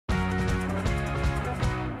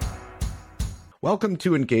Welcome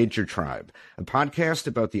to Engage Your Tribe, a podcast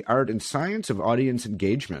about the art and science of audience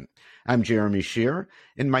engagement. I'm Jeremy Shear,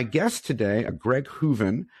 and my guests today are Greg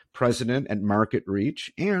Hooven, President at Market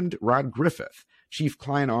Reach, and Rod Griffith, Chief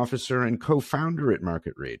Client Officer and co-founder at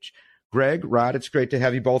Market Reach. Greg, Rod, it's great to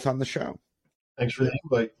have you both on the show. Thanks for the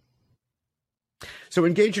invite. So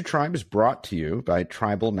Engage Your Tribe is brought to you by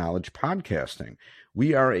Tribal Knowledge Podcasting.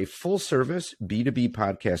 We are a full-service B2B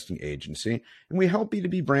podcasting agency, and we help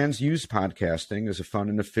B2B brands use podcasting as a fun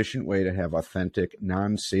and efficient way to have authentic,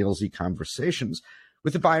 non-salesy conversations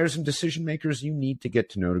with the buyers and decision makers you need to get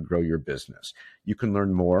to know to grow your business. You can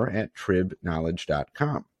learn more at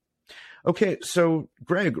tribknowledge.com. Okay, so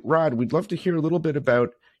Greg, Rod, we'd love to hear a little bit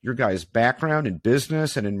about your guys' background in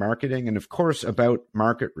business and in marketing, and of course about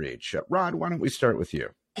Market Reach. Rod, why don't we start with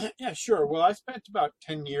you? Yeah, sure. Well, I spent about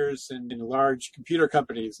 10 years in large computer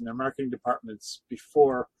companies and their marketing departments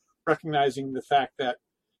before recognizing the fact that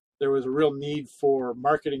there was a real need for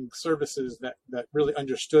marketing services that really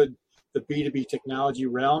understood the B2B technology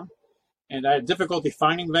realm. And I had difficulty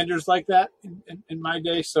finding vendors like that in my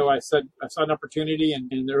day. So I saw an opportunity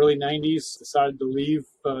in the early 90s, decided to leave,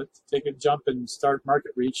 to take a jump and start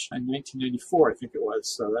Market Reach in 1994, I think it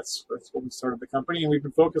was. So that's when we started the company. And we've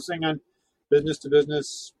been focusing on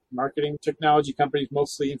business-to-business marketing technology companies,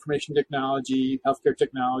 mostly information technology, healthcare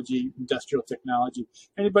technology, industrial technology,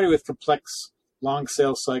 anybody with complex, long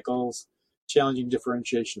sales cycles, challenging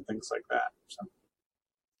differentiation, things like that. So.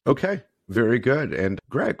 Okay, very good. And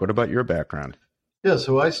Greg, what about your background? Yeah,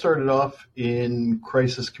 so I started off in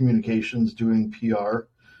crisis communications doing PR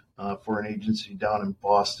for an agency down in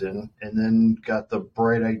Boston, and then got the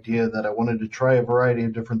bright idea that I wanted to try a variety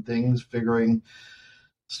of different things, figuring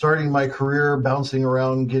starting my career bouncing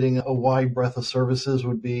around, getting a wide breadth of services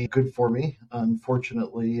would be good for me.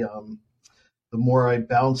 Unfortunately, the more I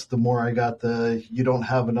bounced, the more I got the you don't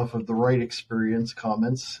have enough of the right experience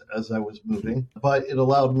comments as I was moving. But it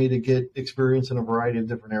allowed me to get experience in a variety of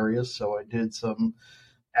different areas. So I did some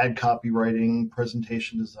ad copywriting,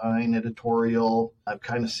 presentation design, editorial. I've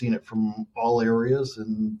kind of seen it from all areas,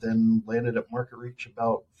 and then landed at Market Reach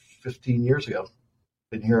about 15 years ago.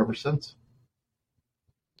 Been here ever since.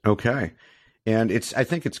 Okay. And I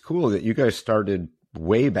think it's cool that you guys started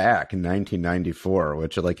way back in 1994,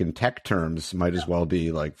 which like in tech terms might as well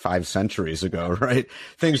be like 5 centuries ago, right?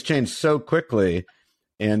 Things changed so quickly.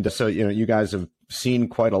 And so, you guys have seen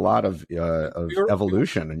quite a lot of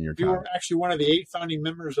evolution in your time. We were actually one of the 8 founding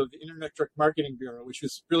members of the Internet Direct Marketing Bureau, which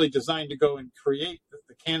was really designed to go and create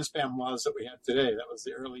the CAN spam laws that we have today. That was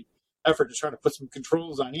the early effort to try to put some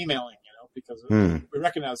controls on emailing, because we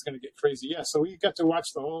recognize it's going to get crazy. Yeah, so we got to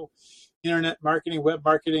watch the whole internet marketing, web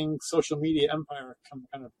marketing, social media empire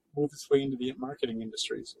kind of move its way into the marketing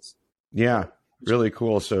industries. Yeah, really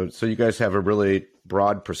cool. So you guys have a really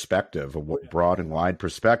broad perspective, broad and wide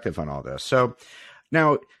perspective on all this. So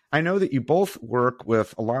now I know that you both work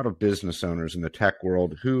with a lot of business owners in the tech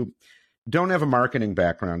world who don't have a marketing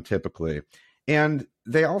background typically, and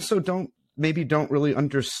they also maybe don't really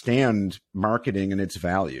understand marketing and its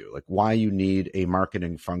value, like why you need a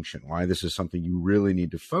marketing function, why this is something you really need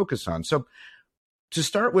to focus on. So to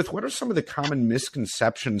start with, what are some of the common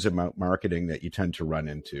misconceptions about marketing that you tend to run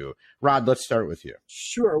into? Rod, let's start with you.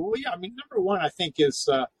 Sure. Well, yeah, number one, I think is,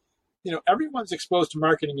 everyone's exposed to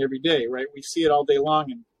marketing every day, right? We see it all day long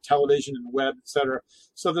in television and the web, et cetera.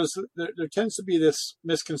 So there tends to be this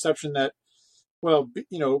misconception that,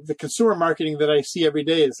 the consumer marketing that I see every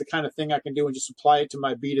day is the kind of thing I can do and just apply it to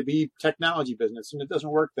my B2B technology business. And it doesn't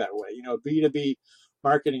work that way. B2B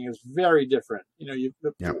marketing is very different.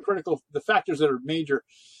 The factors that are major,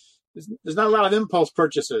 there's not a lot of impulse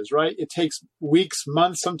purchases, right? It takes weeks,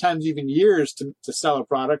 months, sometimes even years to sell a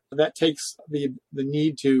product. That takes the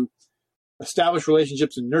need to establish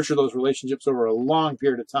relationships and nurture those relationships over a long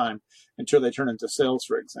period of time until they turn into sales,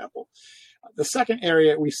 for example. The second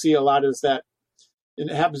area we see a lot is that, and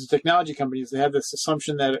it happens to technology companies, they have this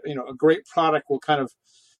assumption that, a great product will kind of,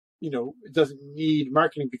 it doesn't need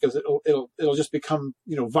marketing because it'll just become,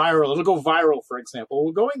 viral. It'll go viral, for example.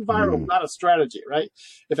 Well, going viral is not a strategy, right?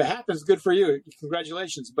 If it happens, good for you.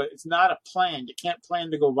 Congratulations. But it's not a plan. You can't plan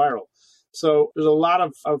to go viral. So there's a lot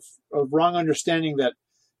of wrong understanding that,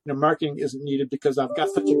 marketing isn't needed because I've got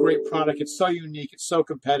such a great product. It's so unique. It's so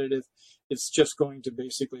competitive. It's just going to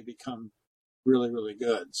basically become really, really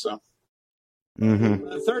good. So. Mm-hmm.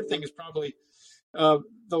 The third thing is probably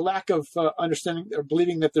the lack of understanding or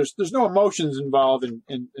believing that there's no emotions involved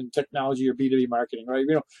in technology or B2B marketing, right?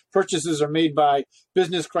 Purchases are made by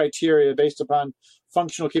business criteria based upon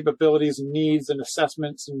functional capabilities and needs and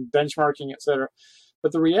assessments and benchmarking, et cetera.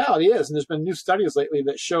 But the reality is, and there's been new studies lately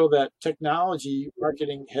that show that technology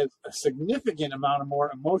marketing has a significant amount of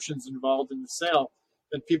more emotions involved in the sale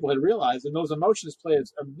than people had realized. And those emotions play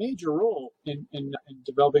a major role in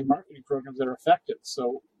developing marketing programs that are effective.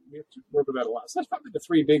 So we have to work with that a lot. So that's probably the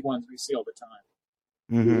three big ones we see all the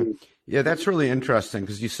time. Mm-hmm. Yeah, that's really interesting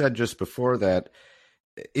because you said just before that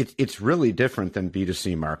it's really different than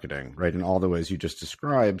B2C marketing, right? In all the ways you just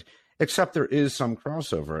described, except there is some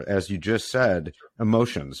crossover. As you just said,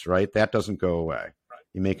 emotions, right? That doesn't go away. Right.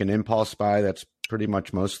 You make an impulse buy, that's pretty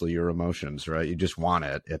much mostly your emotions, right? You just want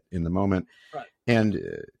it in the moment. Right. And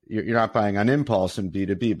you're not buying on impulse in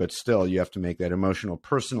B2B, but still you have to make that emotional,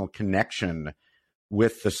 personal connection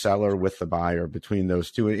with the seller, with the buyer, between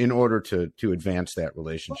those two, in order to advance that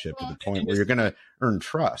relationship to the point where you're going to earn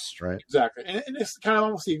trust, right? Exactly, and it's kind of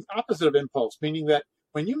almost the opposite of impulse, meaning that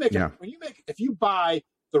if you buy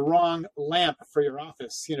the wrong lamp for your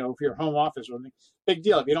office, for your home office or something, big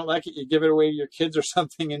deal. If you don't like it, you give it away to your kids or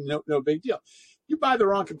something, and no big deal. You buy the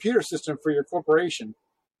wrong computer system for your corporation,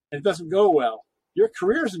 and it doesn't go well, your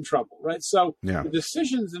career's in trouble, right? So the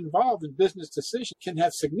decisions involved in business decisions can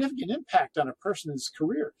have significant impact on a person's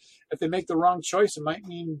career. If they make the wrong choice, it might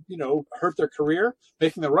mean, hurt their career.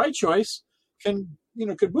 Making the right choice could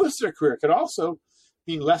boost their career. It could also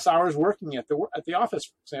mean less hours working at the office,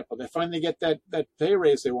 for example. They finally get that pay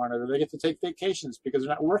raise they wanted, or they get to take vacations because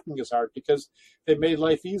they're not working as hard because they made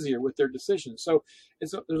life easier with their decisions. So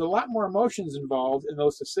there's a lot more emotions involved in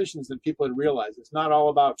those decisions than people had realized. It's not all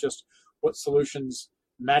about just what solutions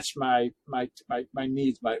match my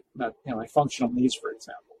needs, my functional needs, for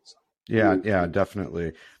example. So. Yeah,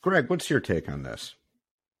 definitely. Greg, what's your take on this?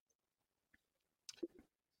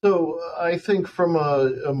 So I think from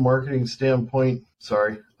a marketing standpoint,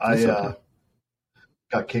 I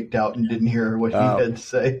got kicked out and didn't hear what he had to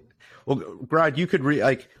say. Well, Rod, you could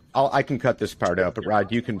I can cut this part out, but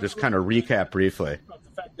Rod, you can just kind of recap briefly. About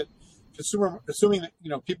the fact that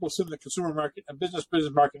people assume that consumer market and business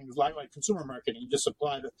marketing is like consumer marketing. You just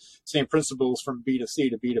apply the same principles from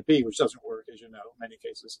B2C to B2B, which doesn't work, as you know, in many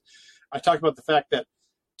cases. I talked about the fact that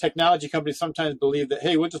technology companies sometimes believe that,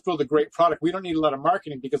 hey, we'll just build a great product. We don't need a lot of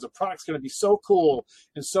marketing because the product's going to be so cool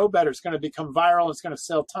and so better. It's going to become viral. And it's going to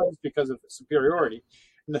sell tons because of its superiority.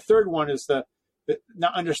 And the third one is the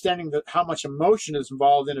not understanding that how much emotion is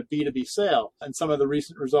involved in a B2B sale. And some of the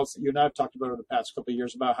recent results that you and I have talked about over the past couple of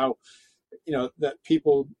years about how, that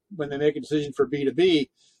people, when they make a decision for B2B,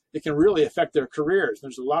 it can really affect their careers.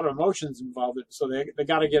 There's a lot of emotions involved. So they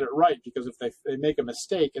got to get it right, because if they make a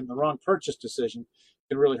mistake and the wrong purchase decision,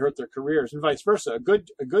 it can really hurt their careers, and vice versa. A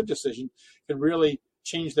good decision can really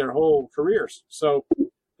change their whole careers. So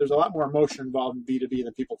there's a lot more emotion involved in B2B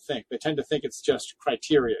than people think. They tend to think it's just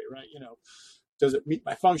criteria, right? Does it meet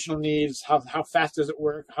my functional needs? How fast does it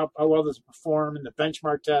work? How well does it perform in the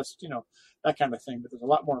benchmark test? That kind of thing. But there's a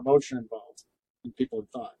lot more emotion involved than people had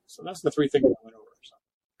thought. So that's the three things I went over. So.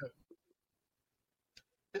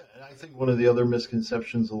 Yeah, and I think one of the other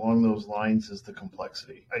misconceptions along those lines is the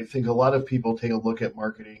complexity. I think a lot of people take a look at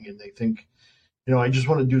marketing and they think, I just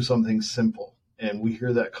want to do something simple. And we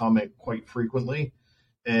hear that comment quite frequently.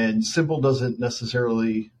 And simple doesn't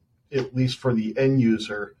necessarily, at least for the end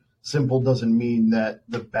user, simple doesn't mean that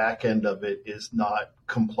the back end of it is not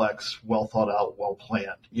complex, well thought out, well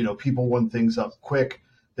planned. People want things up quick.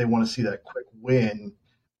 They want to see that quick win,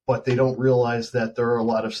 but they don't realize that there are a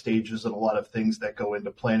lot of stages and a lot of things that go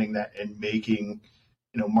into planning that and making,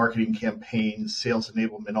 marketing campaigns, sales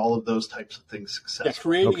enablement, all of those types of things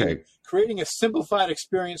successful. Yeah, creating a simplified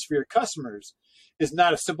experience for your customers is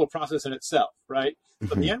not a simple process in itself, right?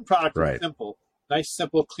 But the end product is simple. Nice,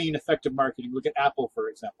 simple, clean, effective marketing. Look at Apple, for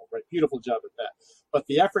example, right? Beautiful job at that. But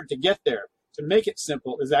the effort to get there, to make it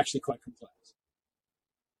simple, is actually quite complex.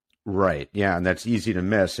 Right. Yeah, and that's easy to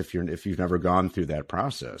miss if you've never gone through that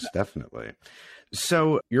process. Yeah. Definitely.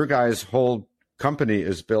 So your guys' whole company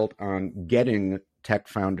is built on getting tech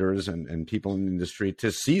founders and people in the industry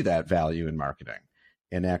to see that value in marketing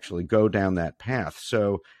and actually go down that path.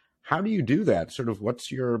 So how do you do that? Sort of what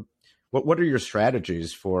are your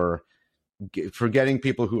strategies for getting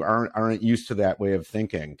people who aren't used to that way of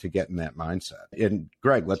thinking to get in that mindset? And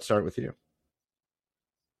Greg, let's start with you.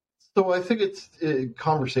 So I think it's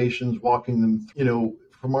conversations, walking them,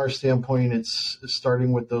 from our standpoint, it's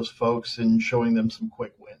starting with those folks and showing them some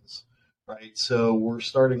quick wins, right? So we're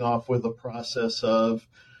starting off with a process of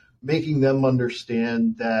making them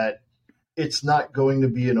understand that it's not going to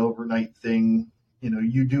be an overnight thing.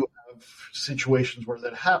 You do have situations where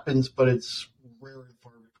that happens, but it's rare and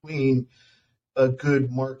far between. A good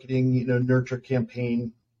marketing, nurture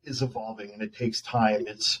campaign is evolving and it takes time.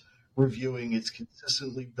 It's reviewing, it's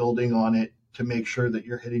consistently building on it, to make sure that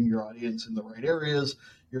you're hitting your audience in the right areas,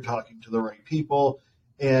 you're talking to the right people.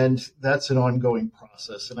 And that's an ongoing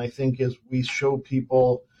process. And I think as we show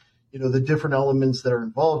people, the different elements that are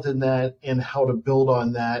involved in that and how to build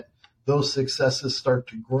on that, those successes start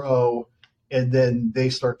to grow and then they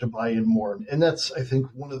start to buy in more. And that's, I think,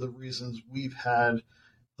 one of the reasons we've had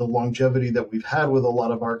the longevity that we've had with a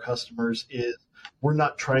lot of our customers is we're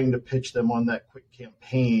not trying to pitch them on that quick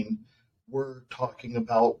campaign. We're talking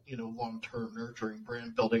about, long-term nurturing,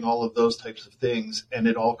 brand building, all of those types of things, and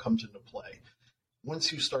it all comes into play.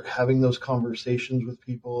 Once you start having those conversations with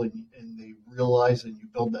people and they realize and you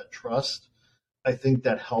build that trust, I think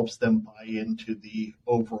that helps them buy into the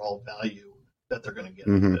overall value that they're going to get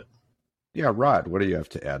out of it. Yeah, Rod, what do you have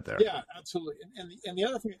to add there? Yeah, absolutely. And the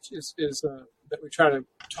other thing is that we try to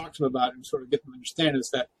talk to them about and sort of get them to understand is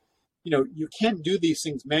that, you can do these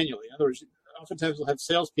things manually. In other words, oftentimes we'll have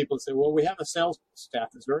salespeople say, well, we have a sales staff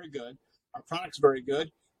that's very good. Our product's very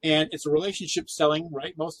good. And it's a relationship selling,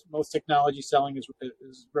 right? Most technology selling is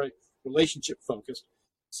very relationship focused.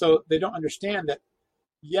 So they don't understand that,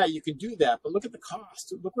 yeah, you can do that, but look at the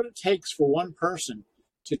cost. Look what it takes for one person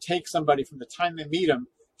to take somebody from the time they meet them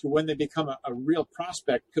to when they become a real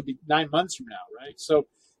prospect. Could be 9 months from now, right? So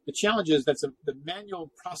the challenge is that the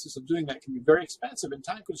manual process of doing that can be very expensive and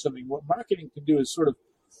time consuming. What marketing can do is sort of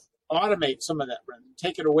automate some of that,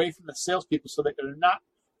 take it away from the salespeople so that they're not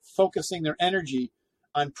focusing their energy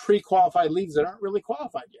on pre-qualified leads that aren't really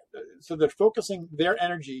qualified yet. So they're focusing their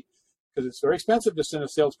energy, because it's very expensive to send a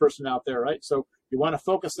salesperson out there, right? So you want to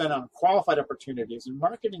focus then on qualified opportunities. And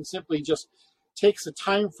marketing simply just takes a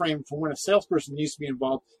time frame from when a salesperson needs to be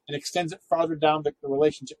involved and extends it farther down the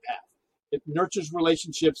relationship path. It nurtures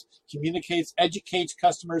relationships, communicates, educates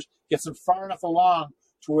customers, gets them far enough along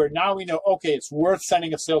to where now we know, okay, it's worth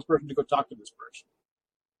sending a salesperson to go talk to this person.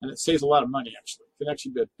 And it saves a lot of money, actually. It can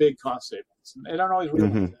actually be a big cost savings. And they don't always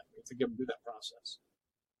realize that. We have to give them through that process.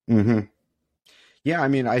 Yeah, I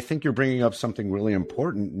mean, I think you're bringing up something really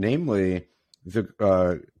important, namely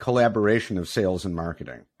the collaboration of sales and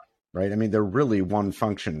marketing, right? I mean, they're really one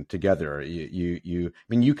function together. You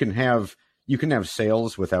can have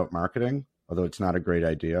sales without marketing, although it's not a great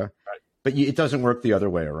idea, right. But it doesn't work the other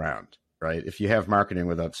way around. Right. If you have marketing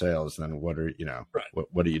without sales, then what are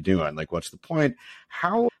you doing? Like, what's the point?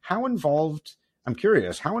 How involved, I'm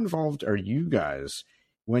curious, how involved are you guys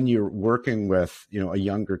when you're working with, a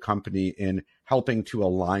younger company in helping to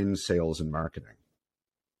align sales and marketing?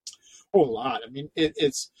 Oh, a lot. I mean,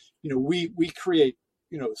 it's, we create,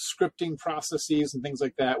 scripting processes and things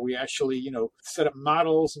like that. We actually, set up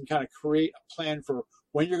models and kind of create a plan for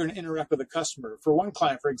when you're going to interact with a customer. For one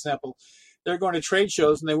client, for example, they're going to trade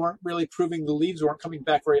shows and they weren't really proving the leads weren't coming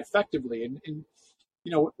back very effectively. And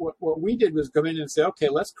what we did was come in and say, okay,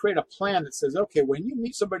 let's create a plan that says, okay, when you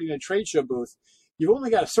meet somebody in a trade show booth, you've only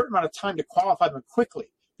got a certain amount of time to qualify them quickly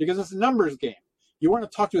because it's a numbers game. You want to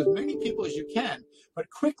talk to as many people as you can, but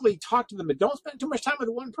quickly talk to them and don't spend too much time with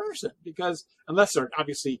one person because unless they're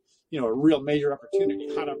obviously, a real major opportunity,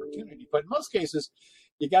 hot opportunity. But in most cases,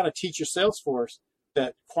 you got to teach your sales force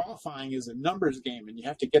that qualifying is a numbers game and you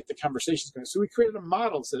have to get the conversations going. So we created a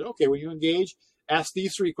model that said, okay, when you engage, ask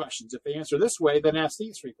these 3 questions. If they answer this way, then ask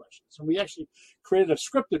these 3 questions. And we actually created a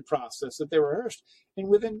scripted process that they rehearsed. And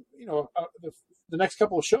within, the next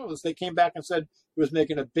couple of shows, they came back and said it was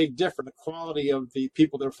making a big difference, the quality of the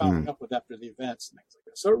people they're following up with after the events and things like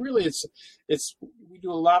that. So really we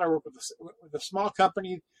do a lot of work with a small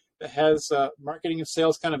company that has marketing and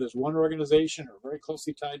sales kind of as one organization or very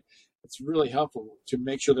closely tied. It's really helpful to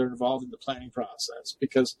make sure they're involved in the planning process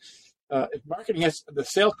because if marketing the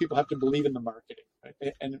salespeople have to believe in the marketing,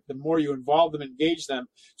 right? And the more you involve them, engage them,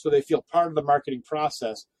 so they feel part of the marketing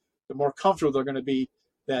process, the more comfortable they're going to be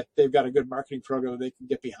that they've got a good marketing program they can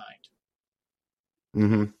get behind.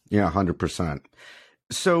 Yeah, 100%.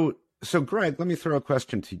 So Greg, let me throw a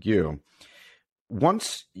question to you.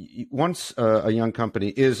 Once a young company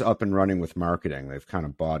is up and running with marketing, they've kind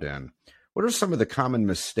of bought in. What are some of the common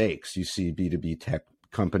mistakes you see B2B tech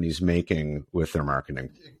companies making with their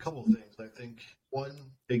marketing? A couple of things. I think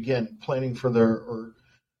one, again, planning for or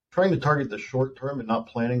trying to target the short term and not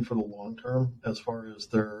planning for the long term as far as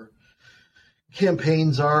their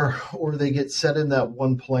campaigns are, or they get set in that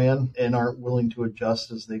one plan and aren't willing to adjust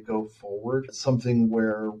as they go forward. It's something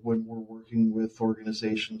where when we're working with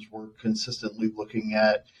organizations, we're consistently looking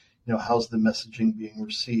at, how's the messaging being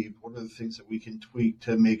received? What are the things that we can tweak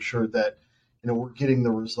to make sure that, we're getting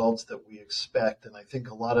the results that we expect? And I think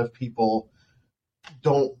a lot of people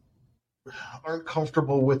aren't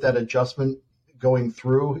comfortable with that adjustment going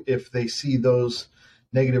through if they see those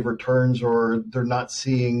negative returns or they're not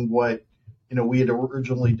seeing what we had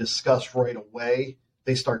originally discussed right away,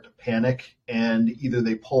 they start to panic and either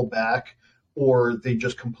they pull back or they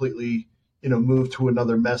just completely, move to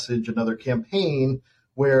another message, another campaign,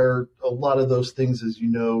 where a lot of those things, as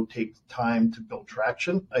take time to build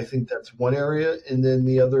traction. I think that's one area. And then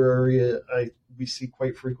the other area we see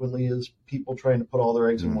quite frequently is people trying to put all their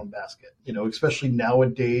eggs in one basket, especially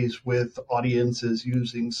nowadays with audiences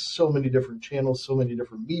using so many different channels, so many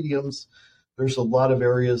different mediums. There's a lot of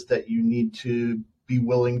areas that you need to be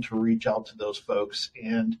willing to reach out to those folks,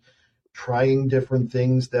 and trying different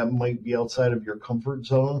things that might be outside of your comfort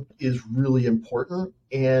zone is really important,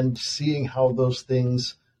 and seeing how those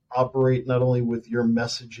things operate not only with your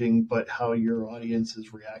messaging, but how your audience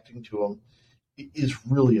is reacting to them is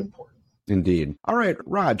really important. Indeed. All right,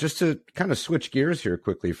 Rod, just to kind of switch gears here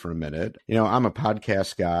quickly for a minute. I'm a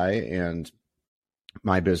podcast guy and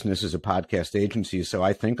my business is a podcast agency. So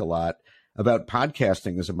I think a lot about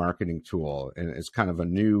podcasting as a marketing tool, and it's kind of a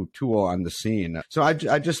new tool on the scene. So I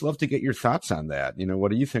just love to get your thoughts on that.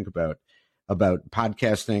 What do you think about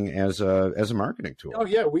podcasting as a marketing tool? Oh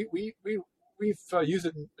yeah, we've used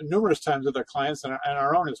it numerous times with our clients and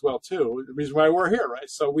our own as well too. The reason why we're here, right?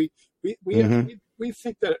 So we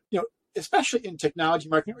think that especially in technology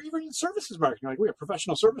marketing or even in services marketing, like we have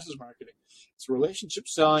professional services marketing. It's relationship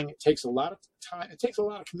selling. It takes a lot of time. It takes a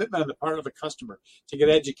lot of commitment on the part of the customer to get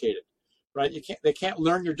educated. Right? They can't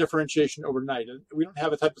learn your differentiation overnight. And we don't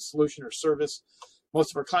have a type of solution or service.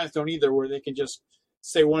 Most of our clients don't either, where they can just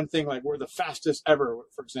say one thing like we're the fastest ever,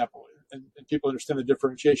 for example, and people understand the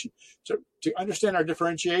differentiation. So to understand our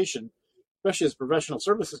differentiation, especially as a professional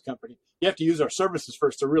services company, you have to use our services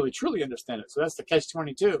first to really truly understand it. So that's the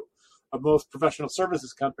catch-22 of most professional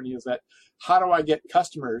services companies, is that how do I get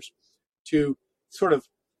customers to sort of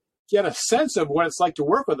get a sense of what it's like to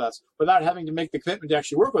work with us without having to make the commitment to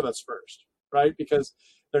actually work with us first, right? Because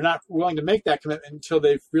they're not willing to make that commitment until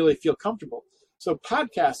they really feel comfortable. So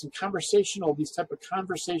podcasts and these type of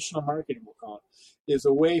conversational marketing, we'll call it, is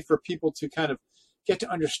a way for people to kind of get to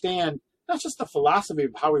understand not just the philosophy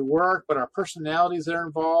of how we work, but our personalities that are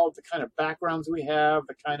involved, the kind of backgrounds we have,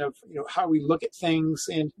 the kind of, how we look at things.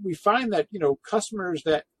 And we find that, customers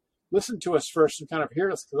that listen to us first and kind of hear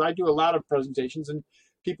us, because I do a lot of presentations and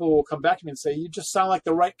people will come back to me and say, you just sound like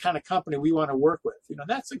the right kind of company we want to work with.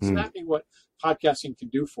 That's exactly what podcasting can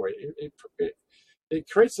do for you. It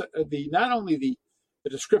creates not only the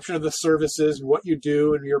description of the services and what you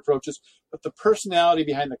do and your approaches, but the personality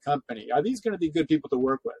behind the company. Are these going to be good people to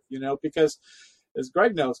work with? Because as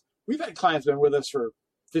Greg knows, we've had clients been with us for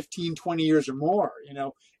 15, 20 years or more,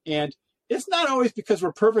 and it's not always because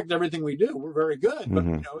we're perfect at everything we do. We're very good, but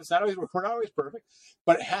it's not always, we're not always perfect.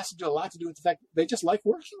 But it has to do a lot to do with the fact they just like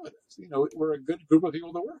working with us. We're a good group of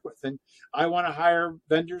people to work with, and I want to hire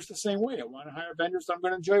vendors the same way. I want to hire vendors that I'm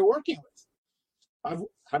going to enjoy working with.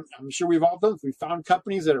 I'm sure we've all done this. We found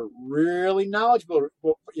companies that are really knowledgeable,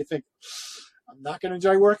 but you think, I'm not going to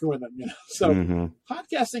enjoy working with them. So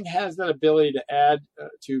podcasting has that ability to add,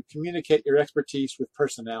 to communicate your expertise with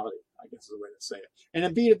personality, I guess is the way to say it. And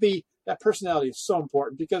in B2B, that personality is so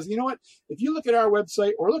important, because you know what? If you look at our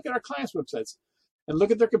website or look at our clients' websites and look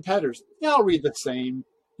at their competitors, they all read the same.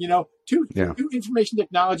 Two information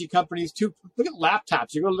technology companies, look at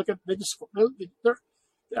laptops. You go look at,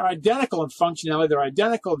 they're identical in functionality, they're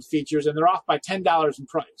identical in features, and they're off by $10 in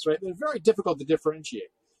price, right? They're very difficult to differentiate.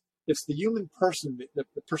 It's the human person, the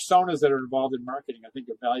personas that are involved in marketing, I think,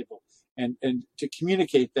 are valuable. And to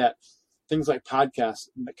communicate that, things like podcasts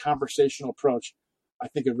and the conversational approach, I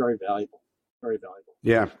think are very valuable. Very valuable.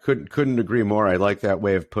 Yeah, couldn't agree more. I like that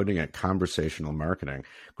way of putting it, conversational marketing.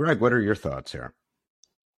 Greg, what are your thoughts here?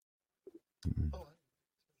 Before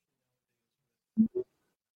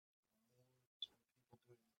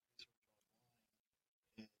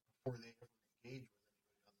they ever engage with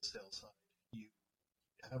anybody on the sales side, you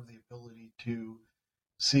have the ability to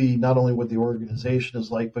see not only what the organization is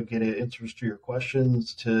like, but get answers to your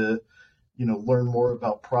questions, to learn more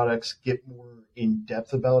about products, get more in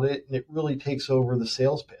depth about it, and it really takes over the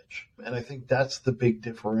sales pitch. And I think that's the big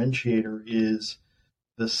differentiator, is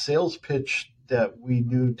the sales pitch that we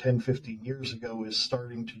knew 10, 15 years ago is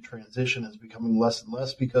starting to transition, is becoming less and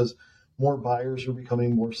less, because more buyers are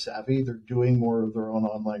becoming more savvy. They're doing more of their own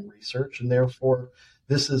online research, and therefore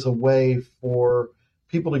this is a way for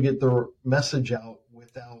people to get their message out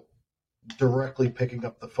without directly picking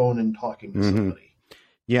up the phone and talking to somebody.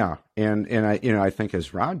 Yeah, and I think,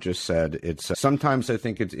 as Rod just said, it's sometimes I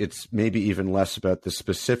think it's maybe even less about the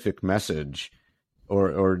specific message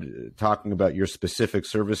or talking about your specific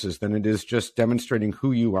services than it is just demonstrating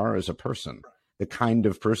who you are as a person, the kind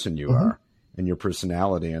of person you are, and your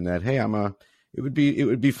personality, and that, hey, I'm a it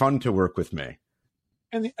would be fun to work with me.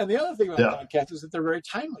 And the other thing about podcasts is that they're very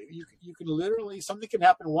timely. You can literally, something can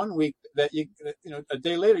happen one week that a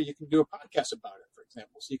day later you can do a podcast about it, for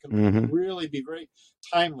example. So you can really be very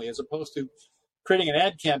timely, as opposed to creating an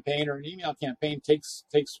ad campaign or an email campaign takes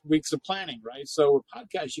weeks of planning, right? So a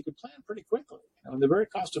podcast you can plan pretty quickly, and they're very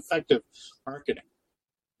cost effective marketing.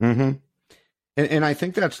 Mm-hmm. And I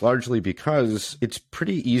think that's largely because it's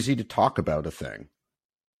pretty easy to talk about a thing,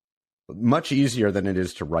 much easier than it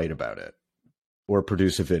is to write about it or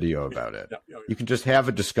produce a video about it. You can just have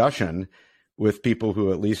a discussion with people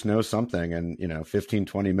who at least know something, and 15,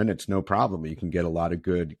 20 minutes, no problem. You can get a lot of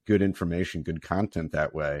good information, good content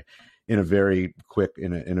that way in a very quick,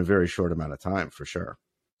 in a very short amount of time, for sure.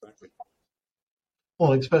 Exactly.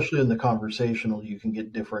 Well, especially in the conversational, you can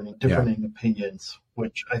get different opinions,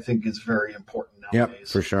 which I think is very important nowadays.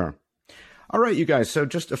 Yeah, for sure. All right, you guys. So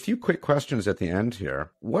just a few quick questions at the end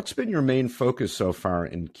here. What's been your main focus so far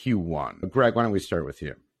in Q1? Greg, why don't we start with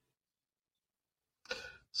you?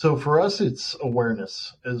 So for us, it's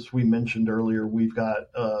awareness. As we mentioned earlier, we've got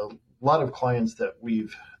a lot of clients that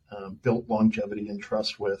we've built longevity and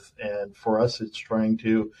trust with. And for us, it's trying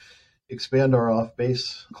to expand our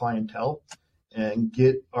off-base clientele and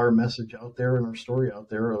get our message out there and our story out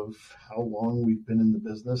there of how long we've been in the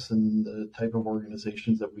business and the type of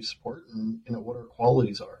organizations that we support and what our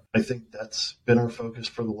qualities are. I think that's been our focus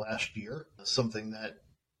for the last year, something that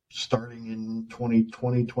starting in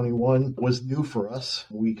 2020, 21 was new for us.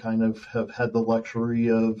 We kind of have had the luxury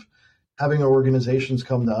of having our organizations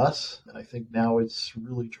come to us. And I think now it's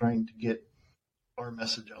really trying to get our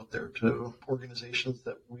message out there to organizations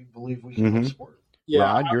that we believe we can support. Yeah,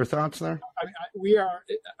 Rod, your thoughts there? We are,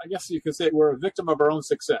 I guess you could say, we're a victim of our own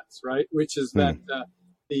success, right? Which is that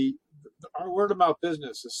our word of mouth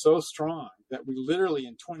business is so strong that we literally,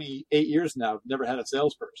 in 28 years now, have never had a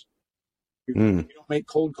salesperson. We don't make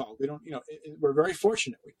cold calls. We don't, we're very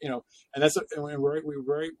fortunate, and that's,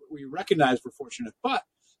 we recognize we're fortunate, but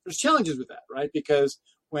there's challenges with that, right? Because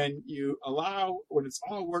when it's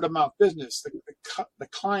all word of mouth business, the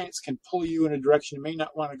clients can pull you in a direction you may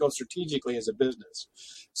not want to go strategically as a business.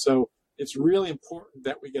 So it's really important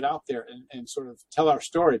that we get out there and sort of tell our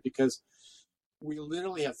story, because we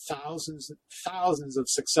literally have thousands and thousands of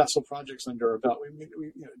successful projects under our belt.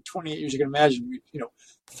 We 28 years, you can imagine,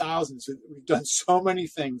 thousands. We've done so many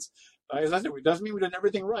things. As I said, it doesn't mean we've done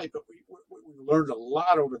everything right, but we learned a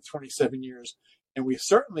lot over 27 years, and we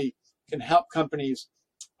certainly can help companies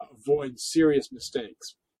avoid serious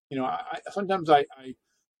mistakes. Sometimes I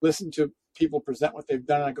listen to people present what they've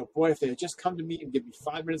done, and I go, boy, if they had just come to me and give me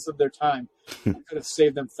 5 minutes of their time, I could have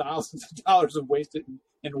saved them thousands of dollars of wasted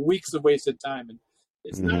and weeks of wasted time. And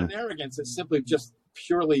it's not an arrogance; it's simply just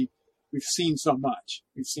purely we've seen so much,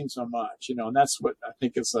 and that's what I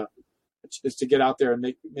think is to get out there and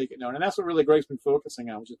make it known. And that's what really Greg's been focusing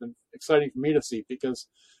on, which has been exciting for me to see, because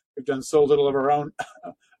we've done so little of our own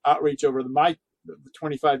outreach over the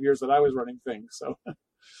 25 years that I was running things. So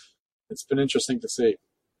it's been interesting to see.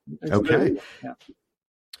 Okay. Yeah.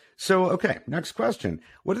 So, next question.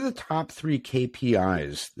 What are the top 3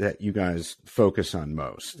 KPIs that you guys focus on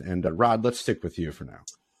most? And Rod, let's stick with you for now.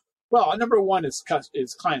 Well, number one is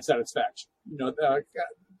client satisfaction.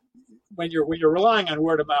 When you're relying on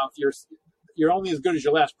word of mouth, you're only as good as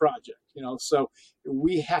your last project. So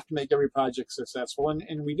we have to make every project successful,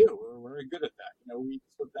 and we do. We're very good at that.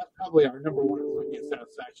 So that's probably our number one, is looking at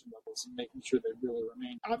satisfaction levels and making sure they really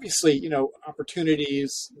remain. Obviously,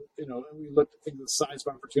 opportunities. We look at things, the size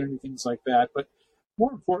of opportunity, things like that. But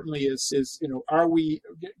more importantly, is are we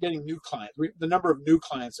getting new clients? The number of new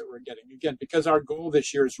clients that we're getting. Again, because our goal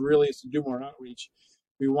this year is to do more outreach.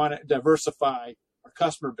 We want to diversify our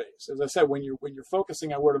customer base. As I said, when you're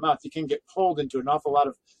focusing on word of mouth, you can get pulled into an awful lot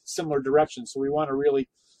of similar directions. So we want to really,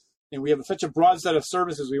 we have such a broad set of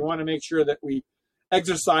services. We want to make sure that we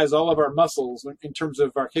exercise all of our muscles in terms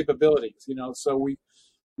of our capabilities. So we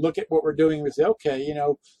look at what we're doing. We say, okay,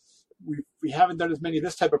 we haven't done as many of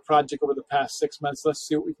this type of project over the past 6 months. Let's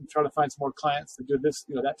see what we can try to find some more clients to do this,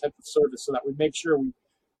 that type of service, so that we make sure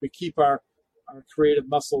we keep our creative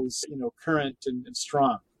muscles, current and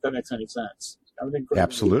strong. If that makes any sense.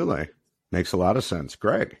 Absolutely. Makes a lot of sense.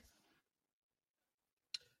 Greg?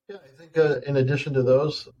 Yeah, I think in addition to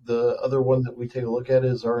those, the other one that we take a look at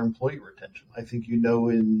is our employee retention. I think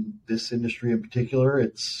in this industry in particular,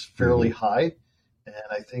 it's fairly high. And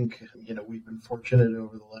I think, we've been fortunate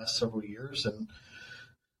over the last several years. And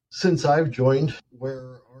since I've joined,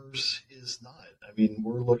 where ours is not. I mean,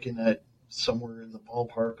 we're looking at somewhere in the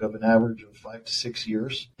ballpark of an average of 5 to 6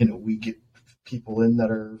 years. We get people in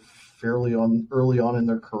that are fairly early on in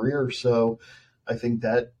their career. So I think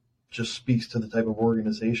that just speaks to the type of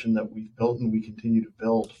organization that we've built and we continue to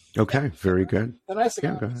build. Okay, very good. The nice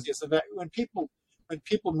thing is that when people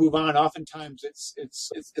move on, oftentimes it's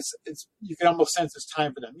you can almost sense it's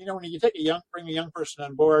time for them. When you bring a young person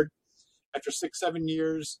on board after 6-7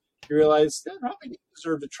 years, you realize they probably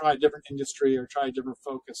deserve to try a different industry or try a different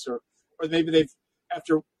focus, or maybe they've,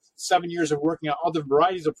 after 7 years of working on all the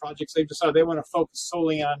varieties of projects, they've decided they want to focus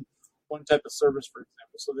solely on one type of service, for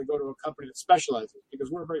example. So they go to a company that specializes,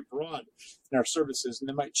 because we're very broad in our services, and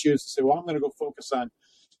they might choose to say, well, I'm going to go focus on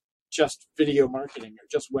just video marketing or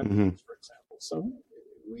just web pages, for example. So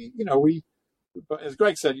we, as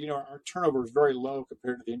Greg said, our turnover is very low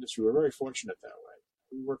compared to the industry. We're very fortunate that way.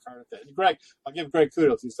 We work hard at that. And Greg, I'll give Greg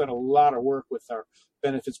kudos. He's done a lot of work with our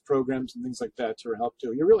benefits programs and things like that to help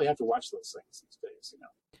too. You really have to watch those things these days,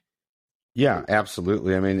 Yeah,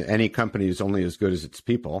 absolutely. I mean, any company is only as good as its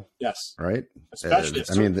people. Yes. Right? Especially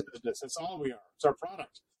that's all we are. It's our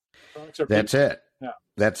product. That's it. Yeah.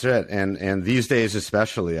 That's it. And these days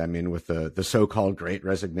especially, I mean, with the so-called great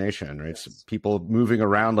resignation, right? Yes. It's people moving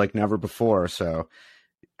around like never before. So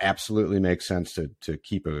absolutely makes sense to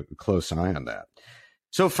keep a close eye on that.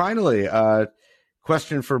 So finally,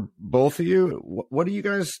 question for both of you. What are you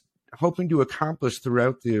guys hoping to accomplish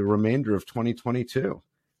throughout the remainder of 2022?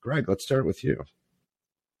 Greg, let's start with you.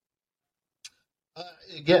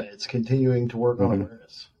 Again, it's continuing to work on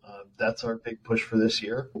awareness. That's our big push for this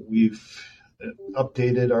year. We've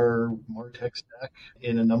updated our MarTech stack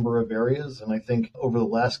in a number of areas, and I think over the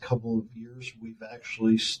last couple of years, we've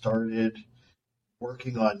actually started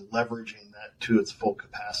working on leveraging that to its full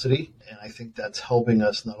capacity. And I think that's helping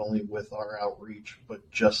us not only with our outreach,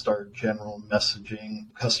 but just our general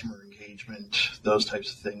messaging, customer engagement, those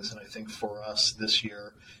types of things. And I think for us this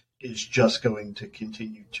year is just going to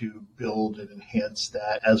continue to build and enhance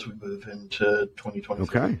that as we move into 2023.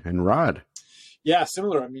 Okay. And Rod? Yeah,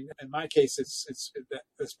 similar. I mean, in my case, I'm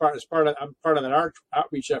part of that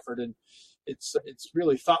outreach effort, and it's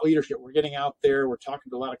really thought leadership. We're getting out there. We're talking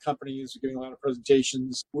to a lot of companies. We're giving a lot of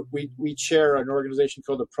presentations. We chair an organization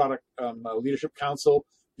called the Product Leadership Council,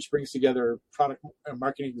 which brings together product and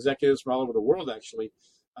marketing executives from all over the world, actually,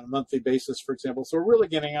 on a monthly basis, for example. So we're really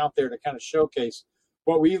getting out there to kind of showcase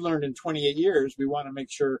what we learned in 28 years. We want to make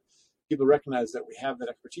sure people recognize that we have that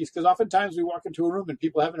expertise, because oftentimes we walk into a room and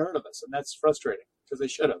people haven't heard of us, and that's frustrating because they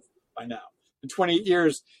should have by now. In 28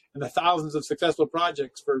 years and the thousands of successful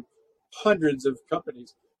projects for hundreds of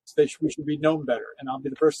companies, we should be known better. And I'll be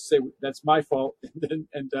the first to say that's my fault,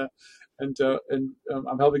 and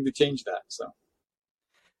I'm helping to change that. So.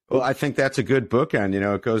 Well, I think that's a good bookend.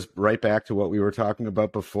 It goes right back to what we were talking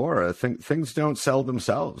about before. I think things don't sell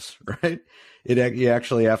themselves, right? You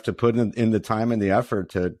actually have to put in the time and the effort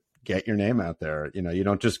to get your name out there. You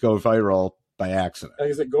don't just go viral by accident. Like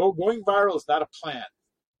I said, going viral is not a plan.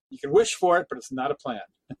 You can wish for it, but it's not a plan.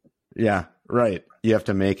 Yeah, right. You have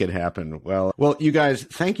to make it happen. Well, you guys,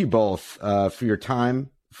 thank you both for your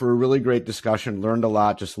time, for a really great discussion. Learned a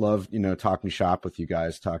lot. Just love, talking shop with you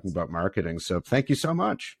guys, talking about marketing. So thank you so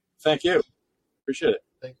much. Thank you. Appreciate it.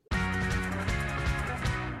 Thank you.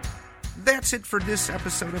 That's it for this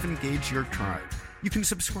episode of Engage Your Tribe. You can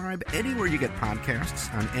subscribe anywhere you get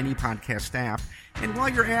podcasts on any podcast app. And while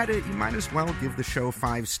you're at it, you might as well give the show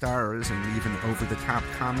 5 stars and leave an over-the-top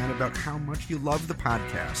comment about how much you love the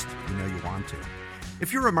podcast. You want to.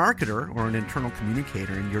 If you're a marketer or an internal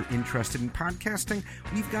communicator and you're interested in podcasting,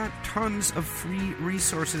 we've got tons of free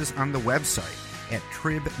resources on the website at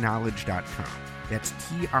tribknowledge.com. That's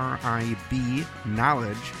TRIB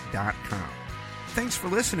knowledge.com. Thanks for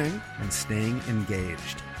listening and staying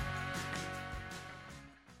engaged.